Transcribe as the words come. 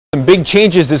Some big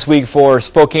changes this week for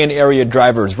Spokane area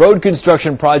drivers. Road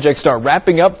construction projects start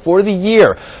wrapping up for the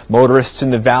year. Motorists in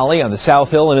the valley, on the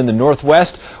South Hill, and in the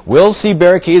Northwest will see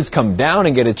barricades come down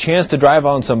and get a chance to drive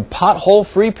on some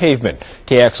pothole-free pavement.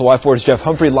 KXLY4's Jeff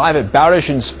Humphrey live at Bowdish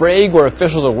and Sprague, where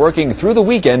officials are working through the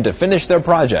weekend to finish their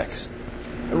projects.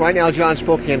 And right now, John,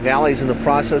 Spokane Valley is in the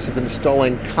process of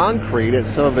installing concrete at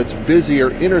some of its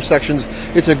busier intersections.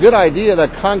 It's a good idea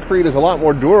that concrete is a lot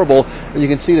more durable. And you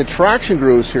can see the traction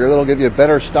grooves here. That'll give you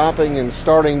better stopping and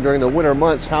starting during the winter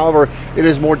months. However, it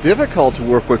is more difficult to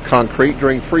work with concrete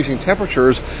during freezing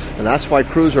temperatures, and that's why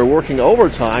crews are working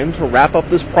overtime to wrap up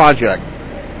this project.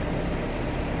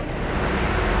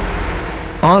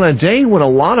 On a day when a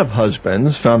lot of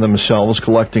husbands found themselves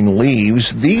collecting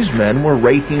leaves, these men were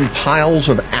raking piles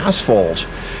of asphalt.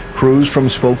 Crews from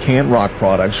Spokane Rock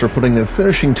Products are putting the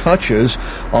finishing touches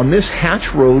on this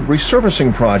Hatch Road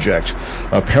resurfacing project.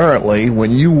 Apparently, when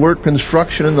you work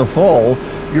construction in the fall,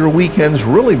 your weekends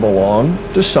really belong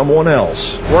to someone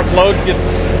else. Workload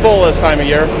gets full this time of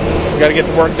year. We got to get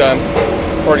the work done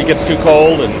before it gets too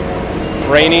cold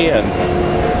and rainy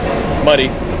and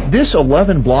muddy. This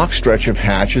 11-block stretch of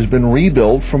Hatch has been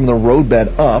rebuilt from the roadbed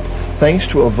up thanks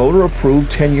to a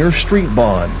voter-approved 10-year street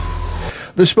bond.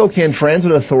 The Spokane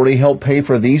Transit Authority helped pay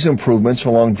for these improvements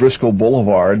along Driscoll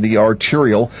Boulevard. The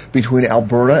arterial between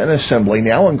Alberta and Assembly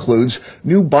now includes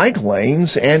new bike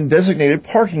lanes and designated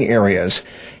parking areas.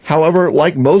 However,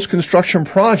 like most construction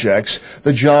projects,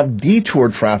 the job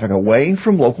detoured traffic away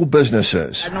from local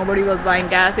businesses. Nobody was buying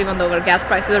gas, even though our gas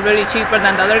prices are really cheaper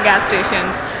than the other gas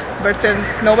stations. But since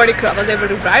nobody was able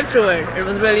to drive through it, it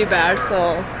was really bad.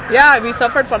 So, yeah, we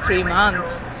suffered for 3 months.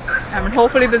 I mean,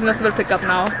 hopefully business will pick up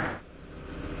now.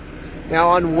 Now,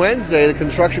 on Wednesday, the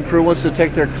construction crew wants to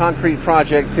take their concrete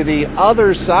project to the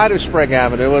other side of Sprague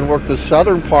Avenue and work the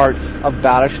southern part of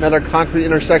Bowdish, another concrete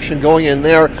intersection going in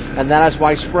there, and that is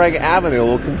why Sprague Avenue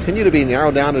will continue to be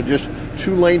narrowed down to just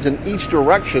 2 lanes in each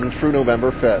direction through November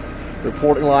 5th.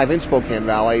 Reporting live in Spokane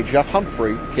Valley, Jeff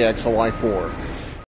Humphrey, KXLY4.